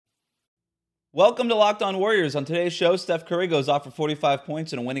Welcome to Locked On Warriors. On today's show, Steph Curry goes off for 45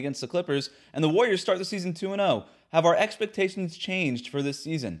 points in a win against the Clippers, and the Warriors start the season 2-0. Have our expectations changed for this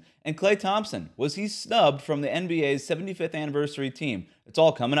season? And Klay Thompson, was he snubbed from the NBA's 75th anniversary team? It's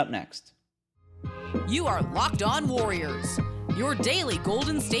all coming up next. You are Locked On Warriors, your daily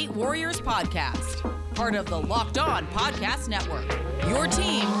Golden State Warriors podcast. Part of the Locked On Podcast Network, your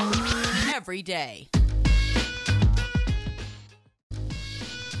team every day.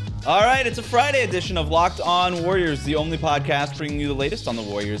 All right, it's a Friday edition of Locked On Warriors, the only podcast bringing you the latest on the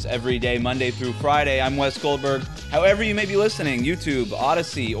Warriors every day, Monday through Friday. I'm Wes Goldberg. However you may be listening, YouTube,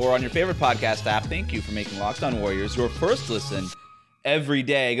 Odyssey, or on your favorite podcast app, thank you for making Locked On Warriors your first listen every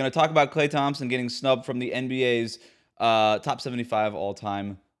day. Going to talk about Klay Thompson getting snubbed from the NBA's top 75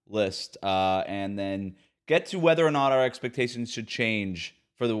 all-time list, and then get to whether or not our expectations should change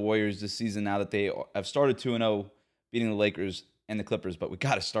for the Warriors this season now that they have started 2-0, beating the Lakers and the Clippers. But we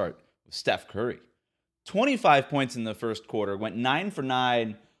got to start with Steph Curry. 25 points in the first quarter, went 9 for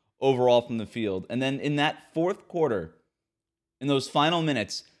 9 overall from the field. And then in that fourth quarter, in those final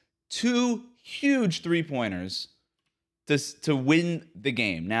minutes, 2 huge three-pointers to win the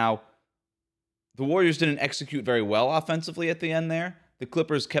game. Now, the Warriors didn't execute very well offensively at the end there. The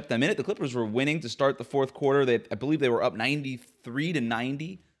Clippers kept them in it. The Clippers were winning to start the fourth quarter. I believe they were up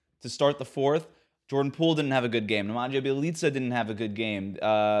 93-90 to start the fourth. Jordan Poole didn't have a good game. Nemanja Bjelica didn't have a good game.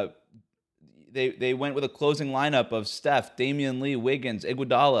 They went with a closing lineup of Steph, Damian Lee, Wiggins,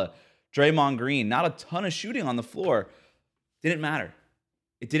 Iguodala, Draymond Green. Not a ton of shooting on the floor. Didn't matter.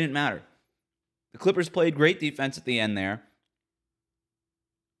 It didn't matter. The Clippers played great defense at the end there.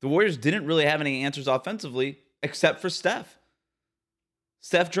 The Warriors didn't really have any answers offensively except for Steph.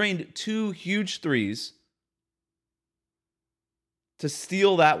 Steph drained 2 huge threes to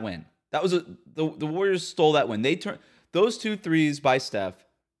steal that win. That was the Warriors stole that win. They turned those 2 threes by Steph,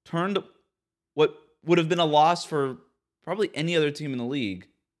 turned what would have been a loss for probably any other team in the league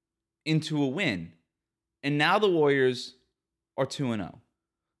into a win. And now the Warriors are 2-0. An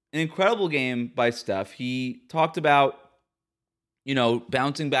incredible game by Steph. He talked about,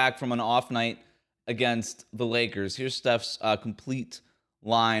 bouncing back from an off night against the Lakers. Here's Steph's complete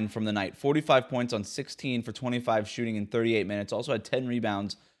line from the night. 45 points on 16 for 25 shooting in 38 minutes. Also had 10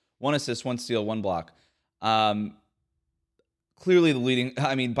 rebounds. 1 assist, 1 steal, 1 block. Clearly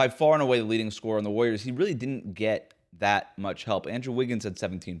by far and away the leading scorer on the Warriors. He really didn't get that much help. Andrew Wiggins had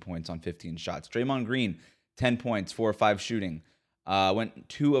 17 points on 15 shots. Draymond Green, 10 points, 4 or 5 shooting. Went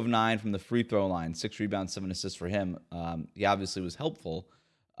 2 of 9 from the free throw line, 6 rebounds, 7 assists for him. He obviously was helpful,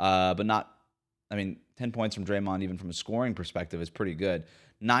 but not, 10 points from Draymond, even from a scoring perspective, is pretty good.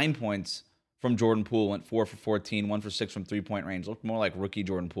 9 points from Jordan Poole, went 4 for 14, 1 for 6 from three-point range. Looked more like rookie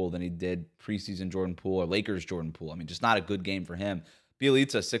Jordan Poole than he did preseason Jordan Poole or Lakers Jordan Poole. Just not a good game for him.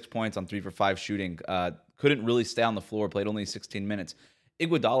 Bjelica, 6 points on 3 for 5 shooting. Couldn't really stay on the floor, played only 16 minutes.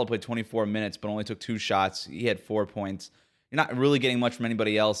 Iguodala played 24 minutes, but only took 2 shots. He had 4 points. You're not really getting much from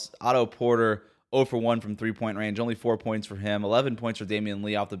anybody else. Otto Porter, 0 for 1 from three-point range, only 4 points for him. 11 points for Damian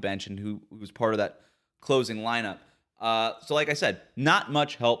Lee off the bench, and who was part of that closing lineup. So like I said, not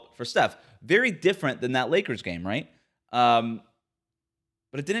much help for Steph. Very different than that Lakers game, right? But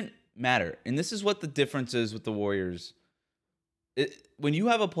it didn't matter. And this is what the difference is with the Warriors. When you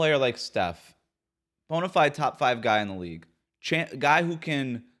have a player like Steph, bona fide top 5 guy in the league, guy who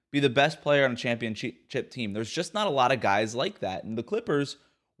can be the best player on a championship team, there's just not a lot of guys like that. And the Clippers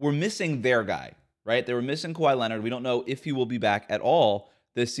were missing their guy, right? They were missing Kawhi Leonard. We don't know if he will be back at all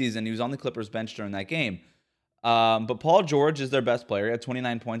this season. He was on the Clippers bench during that game. But Paul George is their best player. He had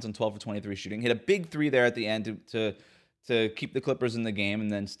 29 points on 12 for 23 shooting. Hit a big 3 there at the end to keep the Clippers in the game,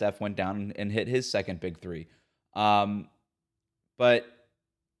 and then Steph went down and hit his second big 3. But,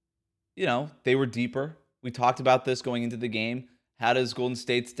 they were deeper. We talked about this going into the game. How does Golden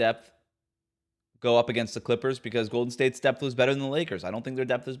State's depth go up against the Clippers? Because Golden State's depth was better than the Lakers. I don't think their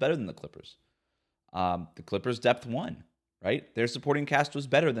depth is better than the Clippers. The Clippers' depth won, right? Their supporting cast was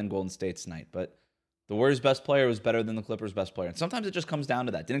better than Golden State's tonight, but the Warriors' best player was better than the Clippers' best player. And sometimes it just comes down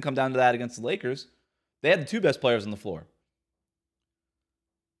to that. Didn't come down to that against the Lakers. They had the 2 best players on the floor.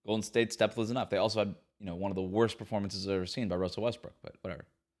 Golden State's depth was enough. They also had, one of the worst performances I've ever seen by Russell Westbrook, but whatever.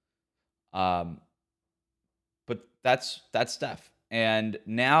 But that's Steph. And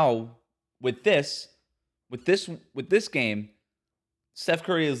now with this game, Steph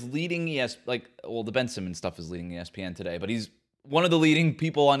Curry is leading the Ben Simmons stuff is leading ESPN today, but he's one of the leading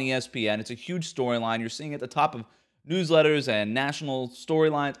people on ESPN. It's a huge storyline. You're seeing it at the top of newsletters and national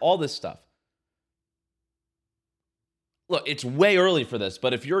storylines, all this stuff. Look, it's way early for this,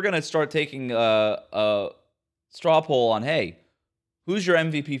 but if you're going to start taking a straw poll on, hey, who's your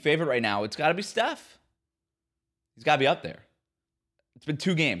MVP favorite right now? It's got to be Steph. He's got to be up there. It's been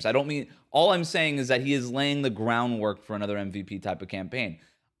 2 games. All I'm saying is that he is laying the groundwork for another MVP type of campaign.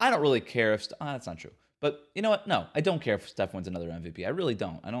 I don't really care if, that's not true. But you know what? No, I don't care if Steph wins another MVP. I really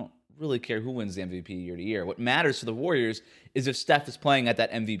don't. I don't really care who wins the MVP year to year. What matters to the Warriors is if Steph is playing at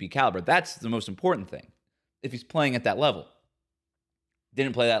that MVP caliber. That's the most important thing. If he's playing at that level.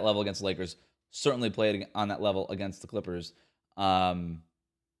 Didn't play that level against the Lakers. Certainly played on that level against the Clippers. And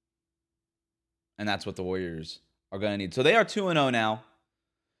that's what the Warriors are going to need. So they are 2-0 now.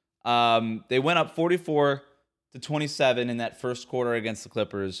 They went up 44-27 in that first quarter against the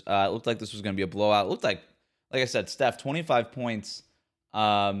Clippers. It looked like this was going to be a blowout. It looked like I said, Steph, 25 points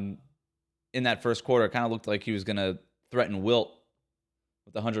in that first quarter. It kind of looked like he was going to threaten Wilt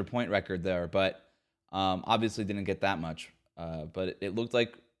with the 100-point record there, but obviously didn't get that much. But it looked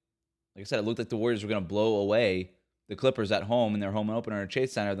like I said, it looked like the Warriors were going to blow away the Clippers at home in their home opener at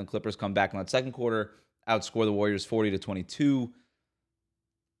Chase Center. Then Clippers come back in that second quarter, outscore the Warriors 40-22.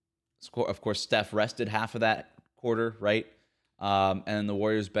 Of course, Steph rested half of that quarter, right? And then the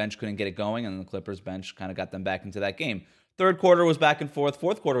Warriors bench couldn't get it going, and the Clippers bench kind of got them back into that game. Third quarter was back and forth.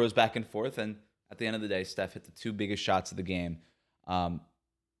 Fourth quarter was back and forth. And at the end of the day, Steph hit the 2 biggest shots of the game. I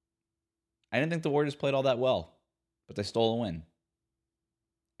didn't think the Warriors played all that well, but they stole a win.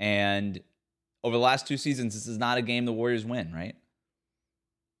 And over the last 2 seasons, this is not a game the Warriors win, right?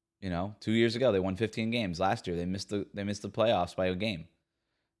 2 years ago, they won 15 games. Last year, they missed the playoffs by a game.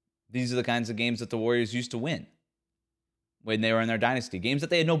 These are the kinds of games that the Warriors used to win when they were in their dynasty. Games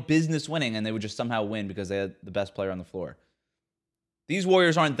that they had no business winning, and they would just somehow win because they had the best player on the floor. These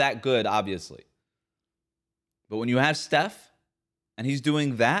Warriors aren't that good, obviously. But when you have Steph, and he's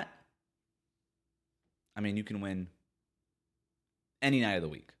doing that, you can win any night of the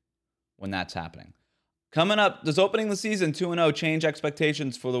week when that's happening. Coming up, does opening the season 2-0 change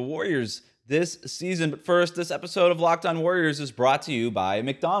expectations for the Warriors this season? But first, this episode of Locked On Warriors is brought to you by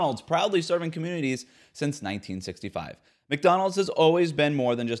McDonald's, proudly serving communities since 1965. McDonald's has always been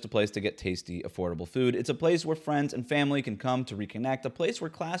more than just a place to get tasty, affordable food. It's a place where friends and family can come to reconnect, a place where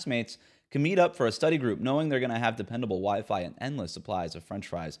classmates can meet up for a study group, knowing they're going to have dependable Wi-Fi and endless supplies of French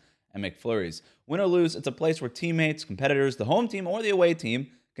fries and McFlurries. Win or lose, it's a place where teammates, competitors, the home team, or the away team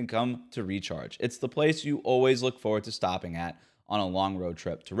can come to recharge. It's the place you always look forward to stopping at on a long road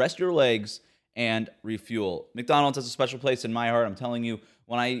trip to rest your legs and refuel. McDonald's has a special place in my heart. I'm telling you,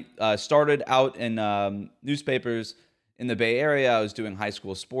 when I started out in newspapers in the Bay Area, I was doing high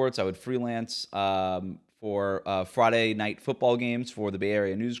school sports. I would freelance for Friday night football games for the Bay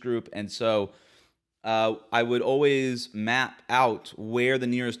Area News Group. And so I would always map out where the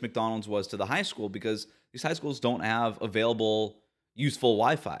nearest McDonald's was to the high school, because these high schools don't have available useful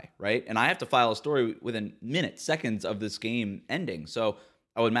Wi-Fi, right? And I have to file a story within minutes, seconds of this game ending. So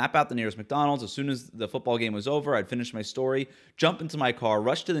I would map out the nearest McDonald's. As soon as the football game was over, I'd finish my story, jump into my car,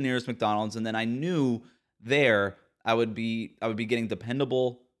 rush to the nearest McDonald's, and then I knew there I would be getting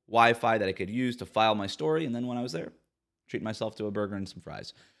dependable Wi-Fi that I could use to file my story. And then when I was there, treat myself to a burger and some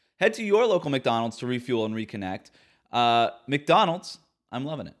fries. Head to your local McDonald's to refuel and reconnect. McDonald's, I'm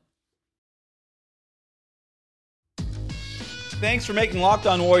loving it. Thanks for making Locked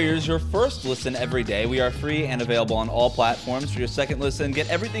On Warriors your first listen every day. We are free and available on all platforms. For your second listen, get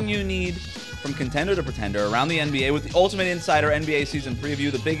everything you need from contender to pretender around the NBA with the Ultimate Insider NBA season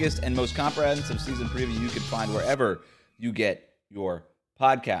preview, the biggest and most comprehensive season preview you can find wherever you get your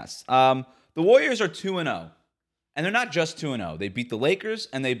podcasts. The Warriors are 2-0, and they're not just 2-0. They beat the Lakers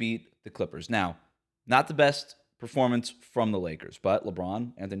and they beat the Clippers. Now, not the best performance from the Lakers, but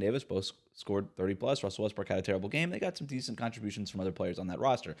LeBron, Anthony Davis both scored 30+. Russell Westbrook had a terrible game. They got some decent contributions from other players on that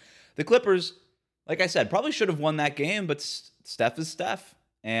roster. The Clippers, like I said, probably should have won that game, but Steph is Steph,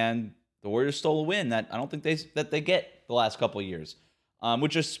 and the Warriors stole a win that I don't think they get the last couple of years,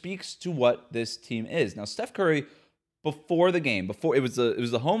 which just speaks to what this team is. Now, Steph Curry, before the game, it was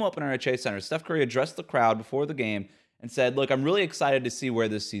the home opener at Chase Center, Steph Curry addressed the crowd before the game and said, "Look, I'm really excited to see where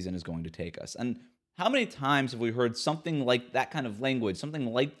this season is going to take us." And how many times have we heard something like that kind of language, something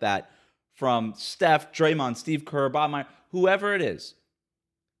like that from Steph, Draymond, Steve Kerr, Bob Myers, whoever it is?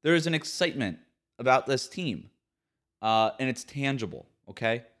 There is an excitement about this team, and it's tangible,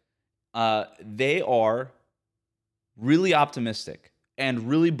 okay? They are really optimistic and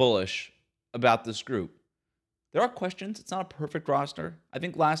really bullish about this group. There are questions. It's not a perfect roster. I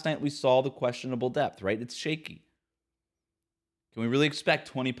think last night we saw the questionable depth, right? It's shaky. Can we really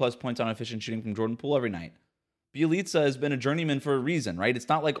expect 20-plus points on efficient shooting from Jordan Poole every night? Bjelica has been a journeyman for a reason, right? It's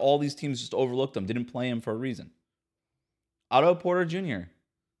not like all these teams just overlooked him, didn't play him for a reason. Otto Porter Jr.,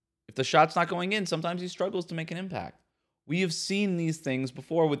 if the shot's not going in, sometimes he struggles to make an impact. We have seen these things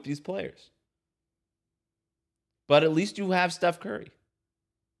before with these players. But at least you have Steph Curry.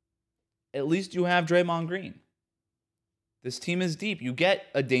 At least you have Draymond Green. This team is deep. You get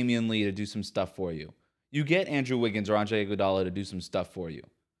a Damian Lee to do some stuff for you. You get Andrew Wiggins or Andre Iguodala to do some stuff for you.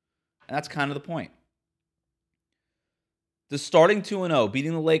 And that's kind of the point. The starting 2-0,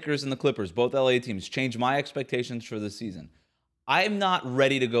 beating the Lakers and the Clippers, both LA teams, changed my expectations for this season. I am not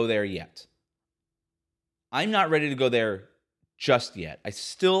ready to go there yet. I'm not ready to go there just yet. I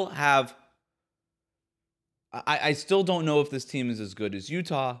still don't know if this team is as good as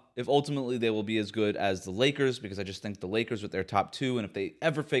Utah, if ultimately they will be as good as the Lakers, because I just think the Lakers with their top two, and if they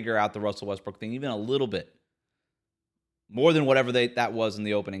ever figure out the Russell Westbrook thing even a little bit, more than whatever that was in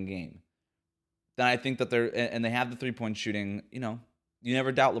the opening game, then I think that they have the three-point shooting. You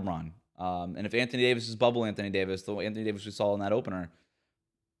never doubt LeBron. And if Anthony Davis is bubble Anthony Davis, the Anthony Davis we saw in that opener,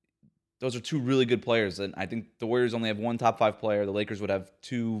 those are two really good players. And I think the Warriors only have one top 5 player. The Lakers would have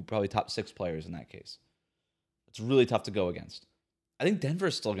 2 probably top 6 players in that case. It's really tough to go against. I think Denver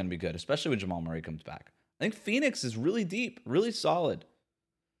is still going to be good, especially when Jamal Murray comes back. I think Phoenix is really deep, really solid.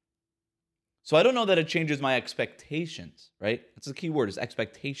 So I don't know that it changes my expectations, right? That's the key word, is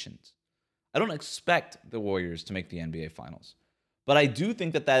expectations. I don't expect the Warriors to make the NBA Finals. But I do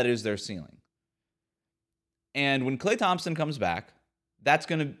think that is their ceiling. And when Klay Thompson comes back, that's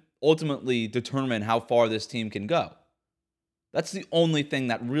going to ultimately determine how far this team can go. That's the only thing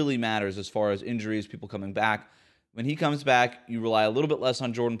that really matters as far as injuries, people coming back. When he comes back, you rely a little bit less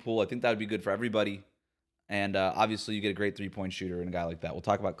on Jordan Poole. I think that would be good for everybody. And obviously, you get a great three-point shooter and a guy like that. We'll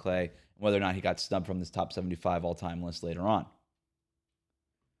talk about Klay and whether or not he got snubbed from this top 75 all-time list later on.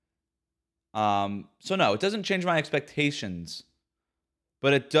 So no, it doesn't change my expectations,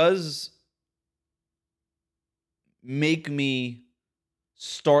 but it does make me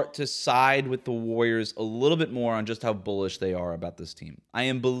start to side with the Warriors a little bit more on just how bullish they are about this team. I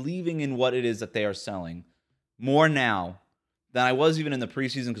am believing in what it is that they are selling more now than I was even in the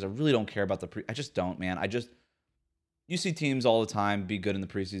preseason, because I really don't care about I just don't, man. You see teams all the time be good in the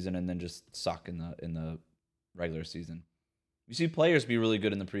preseason and then just suck in the regular season. You see players be really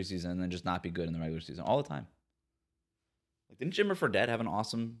good in the preseason and then just not be good in the regular season all the time. Like, didn't Jimmer Fredette have an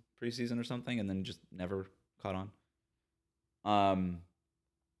awesome preseason or something and then just never caught on?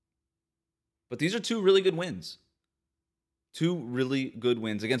 But these are 2 really good wins. 2 really good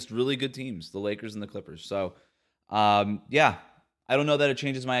wins against really good teams, the Lakers and the Clippers. So, yeah, I don't know that it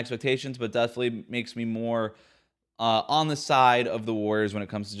changes my expectations, but definitely makes me more on the side of the Warriors when it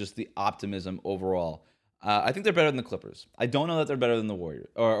comes to just the optimism overall. I think they're better than the Clippers. I don't know that they're better than the Warriors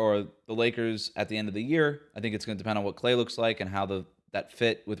or the Lakers at the end of the year. I think it's going to depend on what Klay looks like and how that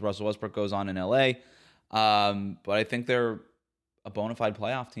fit with Russell Westbrook goes on in LA. But I think they're a bona fide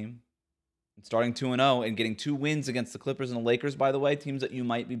playoff team. Starting 2-0 and getting 2 wins against the Clippers and the Lakers, by the way, teams that you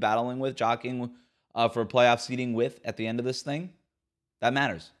might be battling with, jockeying for playoff seeding with at the end of this thing, that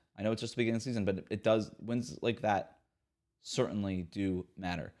matters. I know it's just the beginning of the season, but it does. Wins like that certainly do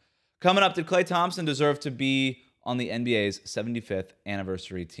matter. Coming up, did Klay Thompson deserve to be on the NBA's 75th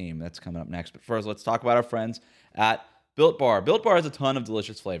anniversary team? That's coming up next. But first, let's talk about our friends at Built Bar. Built Bar has a ton of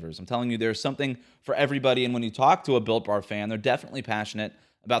delicious flavors. I'm telling you, there's something for everybody. And when you talk to a Built Bar fan, they're definitely passionate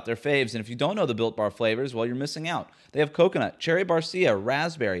about their faves. And if you don't know the Built Bar flavors, well, you're missing out. They have coconut, cherry barcia,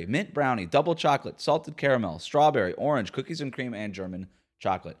 raspberry, mint brownie, double chocolate, salted caramel, strawberry, orange, cookies and cream, and German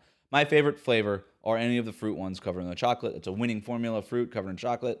chocolate. My favorite flavor are any of the fruit ones covered in the chocolate. It's a winning formula, fruit covered in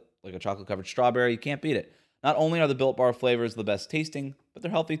chocolate, like a chocolate-covered strawberry. You can't beat it. Not only are the Built Bar flavors the best tasting, but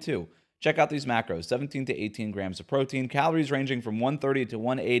they're healthy too. Check out these macros: 17 to 18 grams of protein, calories ranging from 130 to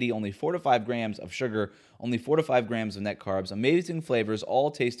 180, only 4 to 5 grams of sugar, only 4 to 5 grams of net carbs. Amazing flavors,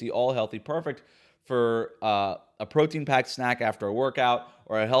 all tasty, all healthy, perfect for a protein-packed snack after a workout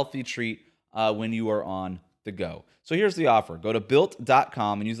or a healthy treat when you are on the go. So here's the offer. Go to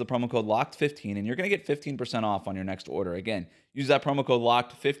Built.com and use the promo code LOCKED15, and you're going to get 15% off on your next order. Again, use that promo code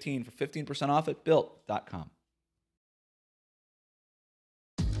LOCKED15 for 15% off at Built.com.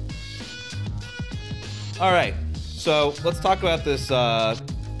 All right, so let's talk about this NBA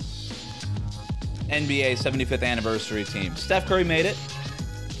 75th anniversary team. Steph Curry made it.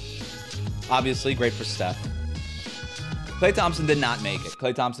 Obviously, great for Steph. Klay Thompson did not make it.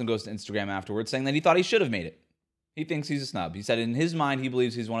 Klay Thompson goes to Instagram afterwards saying that he thought he should have made it. He thinks he's a snub. He said in his mind, he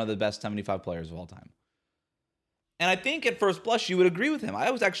believes he's one of the best 75 players of all time. And I think at first blush, you would agree with him.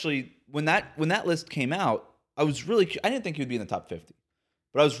 I was actually, when that list came out, I didn't think he would be in the top 50.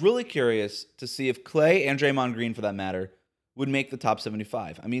 But I was really curious to see if Klay and Draymond Green, for that matter, would make the top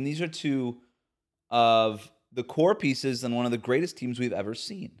 75. I mean, these are 2 of the core pieces and one of the greatest teams we've ever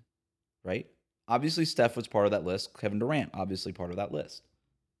seen, right? Obviously, Steph was part of that list. Kevin Durant, obviously part of that list.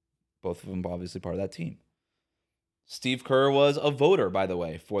 Both of them obviously part of that team. Steve Kerr was a voter, by the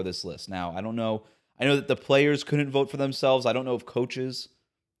way, for this list. Now, I don't know. I know that the players couldn't vote for themselves. I don't know if coaches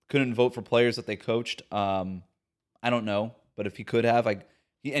couldn't vote for players that they coached. I don't know. But if he could have,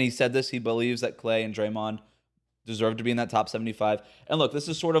 he said this, he believes that Klay and Draymond deserve to be in that top 75. And look, this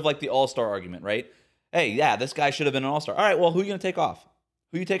is sort of like the all-star argument, right? Hey, yeah, this guy should have been an all-star. All right, well, who are you going to take off?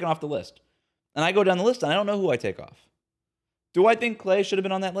 Who are you taking off the list? And I go down the list, and I don't know who I take off. Do I think Klay should have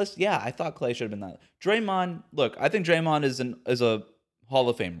been on that list? Yeah, I thought Klay should have been that. Draymond, look, I think Draymond is a Hall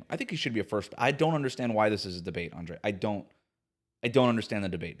of Famer. I think he should be a first. I don't understand why this is a debate, Andre. I don't understand the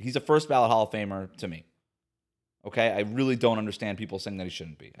debate. He's a first ballot Hall of Famer to me. Okay, I really don't understand people saying that he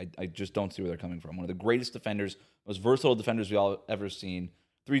shouldn't be. I just don't see where they're coming from. One of the greatest defenders, most versatile defenders we all ever seen,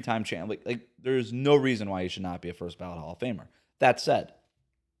 3-time champ. Like there's no reason why he should not be a first ballot Hall of Famer. That said,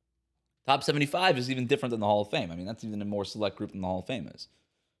 top 75 is even different than the Hall of Fame. I mean, that's even a more select group than the Hall of Fame is.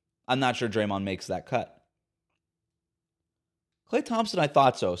 I'm not sure Draymond makes that cut. Klay Thompson, I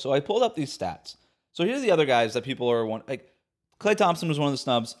thought so. So I pulled up these stats. So here's the other guys that people are like. Klay Thompson was one of the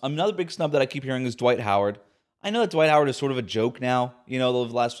snubs. Another big snub that I keep hearing is Dwight Howard. I know that Dwight Howard is sort of a joke now, over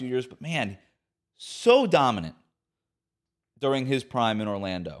the last few years, but man, so dominant during his prime in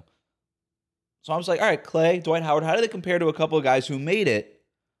Orlando. So I was like, all right, Klay, Dwight Howard, how do they compare to a couple of guys who made it,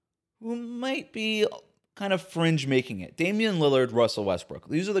 who might be kind of fringe making it? Damian Lillard, Russell Westbrook.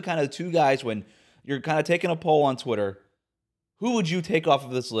 These are the kind of two guys when you're kind of taking a poll on Twitter, who would you take off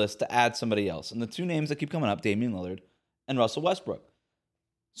of this list to add somebody else? And the two names that keep coming up, Damian Lillard and Russell Westbrook.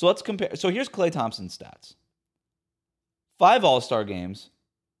 So let's compare. So here's Klay Thompson's stats. 5 All-Star games,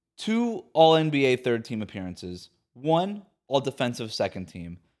 2 All-NBA third-team appearances, 1 All-Defensive second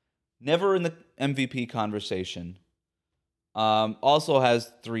team, never in the MVP conversation, also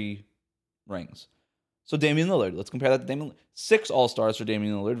has 3 rings. So Damian Lillard, let's compare that to Damian Lillard. 6 All-Stars for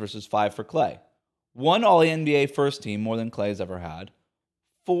Damian Lillard versus 5 for Klay. 1 All-NBA first team, more than Klay's ever had.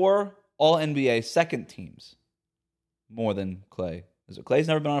 4 All-NBA second teams, more than Klay. Klay's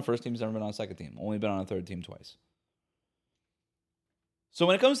never been on a first team, he's never been on a second team, only been on a third team twice. So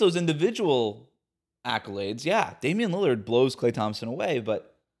when it comes to those individual accolades, yeah, Damian Lillard blows Klay Thompson away,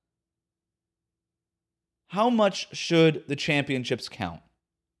 but how much should the championships count?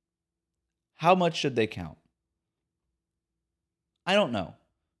 How much should they count? I don't know.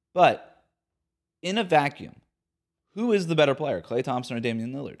 But in a vacuum, who is the better player, Klay Thompson or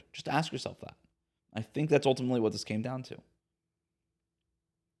Damian Lillard? Just ask yourself that. I think that's ultimately what this came down to.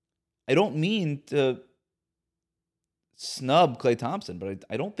 I don't mean to snub Klay Thompson, but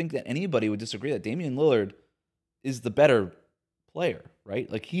I don't think that anybody would disagree that Damian Lillard is the better player,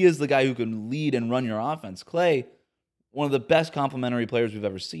 right? Like, he is the guy who can lead and run your offense. Klay, one of the best complementary players we've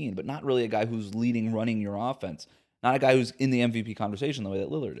ever seen, but not really a guy who's leading, running your offense. Not a guy who's in the MVP conversation the way that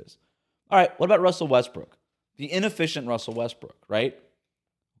Lillard is. All right, what about Russell Westbrook? The inefficient Russell Westbrook, right?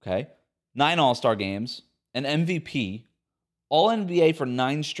 Okay, 9 All-Star games, an MVP, All-NBA for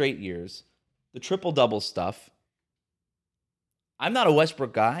 9 straight years, the triple-double stuff. I'm not a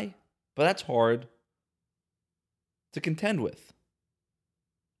Westbrook guy, but that's hard to contend with.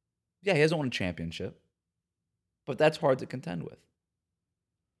 Yeah, he hasn't won a championship, but that's hard to contend with.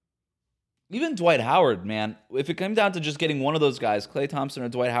 Even Dwight Howard, man, if it came down to just getting one of those guys, Klay Thompson or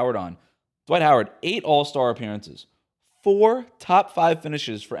Dwight Howard on, Dwight Howard, 8 All-Star appearances, 4 top 5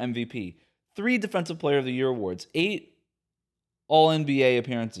 finishes for MVP, 3 Defensive Player of the Year awards, 8 All-NBA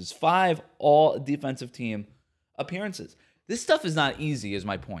appearances, 5 All-Defensive Team appearances. This stuff is not easy, is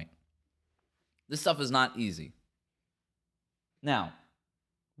my point. This stuff is not easy. Now,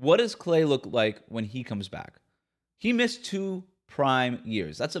 what does Klay look like when he comes back? He missed 2 prime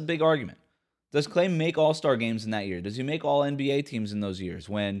years. That's a big argument. Does Klay make All-Star games in that year? Does he make All-NBA teams in those years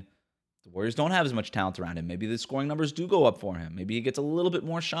when the Warriors don't have as much talent around him? Maybe the scoring numbers do go up for him. Maybe he gets a little bit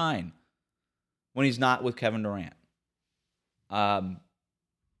more shine when he's not with Kevin Durant.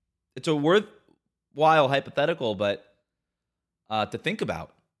 It's a worthwhile hypothetical, but to think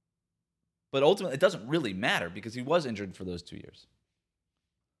about. But ultimately, it doesn't really matter because he was injured for those 2 years.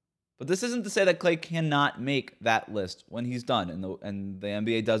 But this isn't to say that Klay cannot make that list when he's done, and the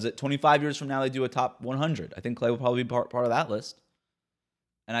NBA does it. 25 years from now, they do a top 100. I think Klay will probably be part of that list,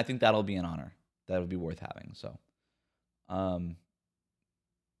 and I think that'll be an honor. That'll be worth having. So, I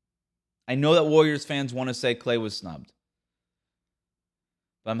know that Warriors fans want to say Klay was snubbed,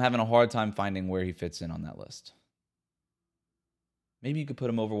 but I'm having a hard time finding where he fits in on that list. Maybe you could put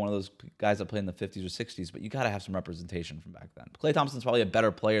him over one of those guys that played in the 50s or 60s, but you got to have some representation from back then. Klay Thompson's probably a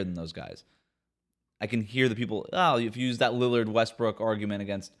better player than those guys. I can hear the people, if you use that Lillard-Westbrook argument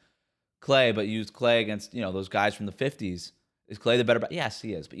against Klay, but used Klay against, those guys from the 50s. Is Klay the better? Yes,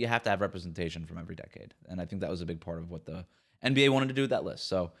 he is. But you have to have representation from every decade. And I think that was a big part of what the NBA wanted to do with that list.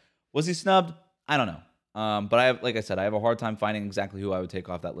 So was he snubbed? I don't know. But like I said, I have a hard time finding exactly who I would take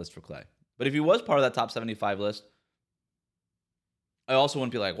off that list for Klay. But if he was part of that top 75 list, I also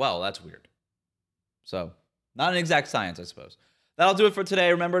wouldn't be like, well, that's weird. So not an exact science, I suppose. That'll do it for today.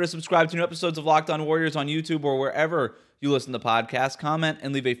 Remember to subscribe to new episodes of Locked On Warriors on YouTube or wherever you listen to podcasts. Comment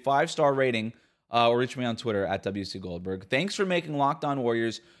and leave a 5-star rating. Or reach me on Twitter at WC Goldberg. Thanks for making Locked On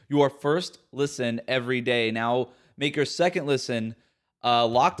Warriors your first listen every day. Now make your second listen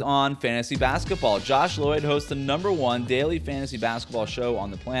Locked On Fantasy Basketball. Josh Lloyd hosts the #1 daily fantasy basketball show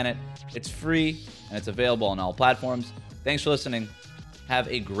on the planet. It's free and it's available on all platforms. Thanks for listening. Have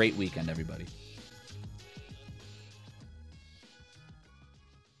a great weekend, everybody.